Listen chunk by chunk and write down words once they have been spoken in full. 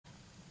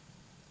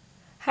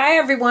Hi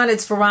everyone,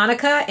 it's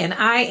Veronica and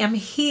I am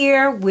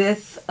here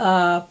with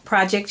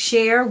Project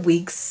Share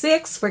Week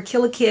 6 for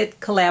Kit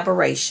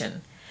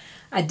Collaboration.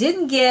 I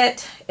didn't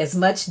get as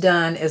much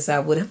done as I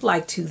would have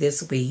liked to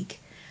this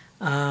week,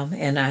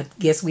 and I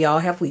guess we all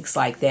have weeks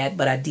like that,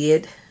 but I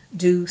did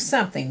do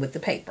something with the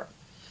paper.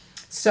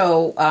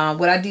 So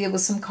what I did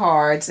was some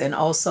cards and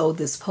also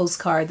this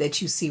postcard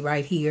that you see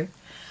right here.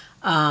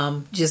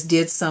 Just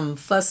did some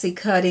fussy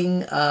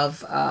cutting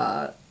of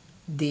one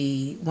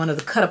of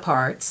the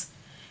cut-aparts.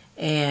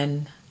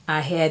 And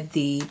I had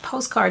the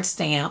postcard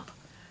stamp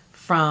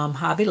from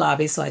Hobby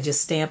Lobby, so I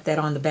just stamped that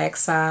on the back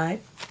side.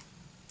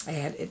 I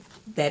added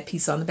that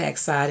piece on the back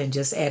side and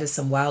just added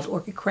some Wild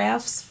Orchid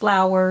Crafts,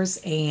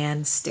 flowers,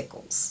 and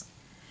stickles.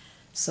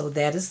 So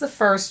that is the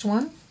first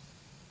one.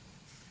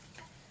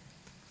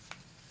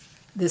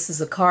 This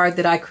is a card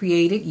that I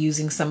created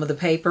using some of the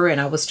paper,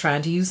 and I was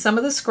trying to use some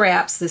of the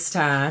scraps this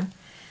time.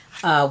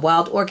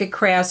 Wild Orchid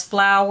Crafts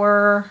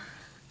flower,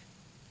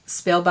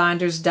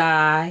 Spellbinders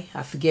die,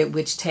 I forget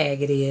which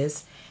tag it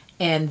is,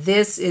 and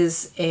this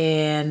is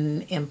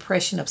an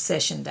Impression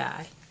Obsession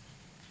die,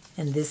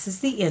 and this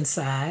is the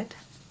inside.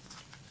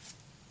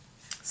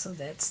 So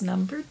that's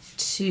number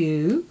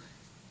 2.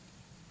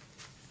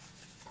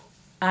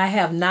 I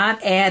have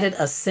not added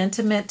a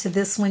sentiment to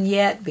this one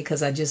yet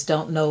because I just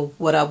don't know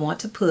what I want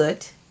to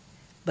put,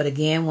 but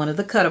again, one of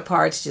the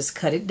cut-aparts, just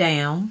cut it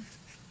down.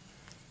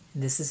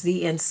 And this is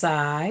the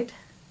inside.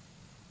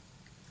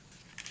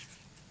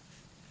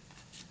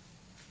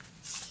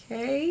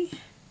 Okay,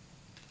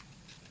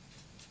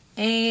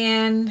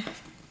 and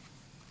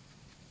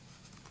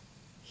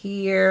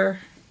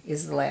here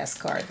is the last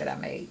card that I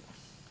made.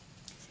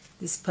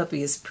 This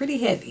puppy is pretty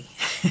heavy,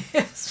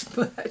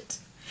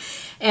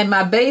 and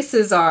my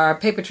bases are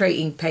paper tray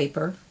ink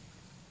paper.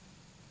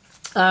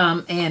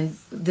 And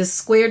this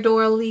square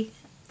doily,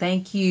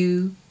 thank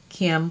you,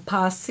 Kim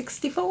Pa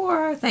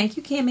 64. Thank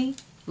you, Kimmy.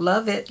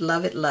 Love it,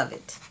 love it, love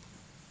it.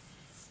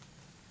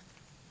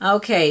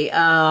 Okay,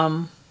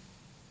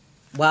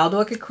 Wild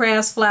Orchid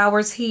Crafts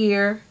flowers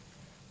here.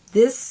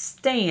 This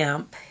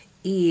stamp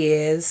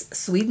is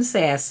Sweet and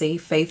Sassy.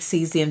 Faith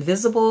sees the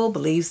invisible,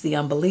 believes the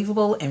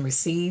unbelievable, and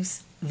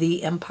receives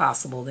the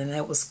impossible. And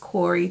that was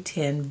Corey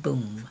 10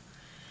 Boom.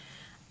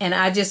 And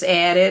I just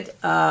added,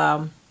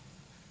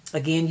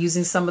 again,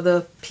 using some of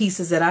the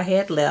pieces that I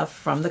had left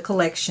from the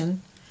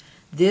collection.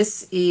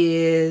 This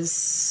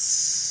is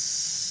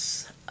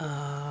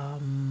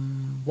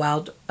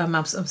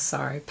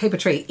paper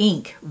tray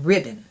ink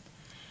ribbon.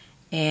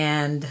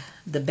 And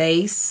the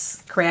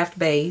base, craft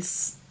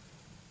base,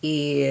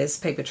 is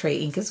paper tray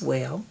ink as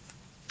well.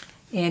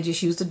 And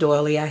just used a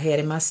doily I had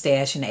in my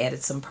stash and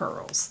added some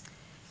pearls.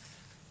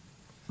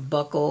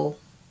 Buckle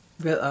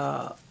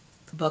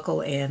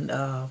and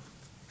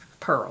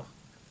pearl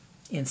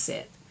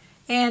inset.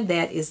 And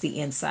that is the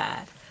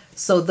inside.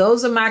 So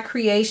those are my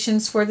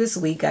creations for this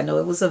week. I know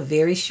it was a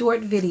very short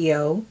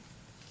video,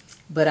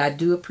 but I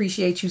do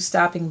appreciate you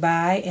stopping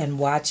by and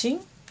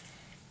watching.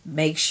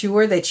 Make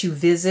sure that you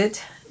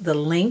visit the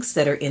links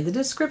that are in the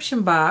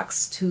description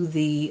box to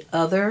the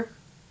other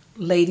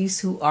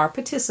ladies who are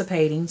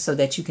participating so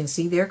that you can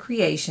see their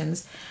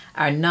creations.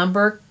 Our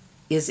number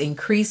is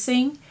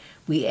increasing.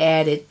 We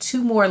added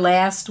 2 more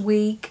last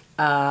week,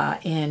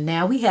 and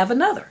now we have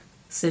another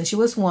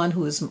sensuous one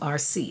who is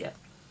Marcia.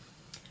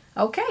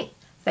 Okay,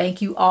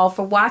 thank you all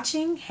for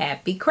watching.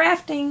 Happy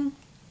crafting!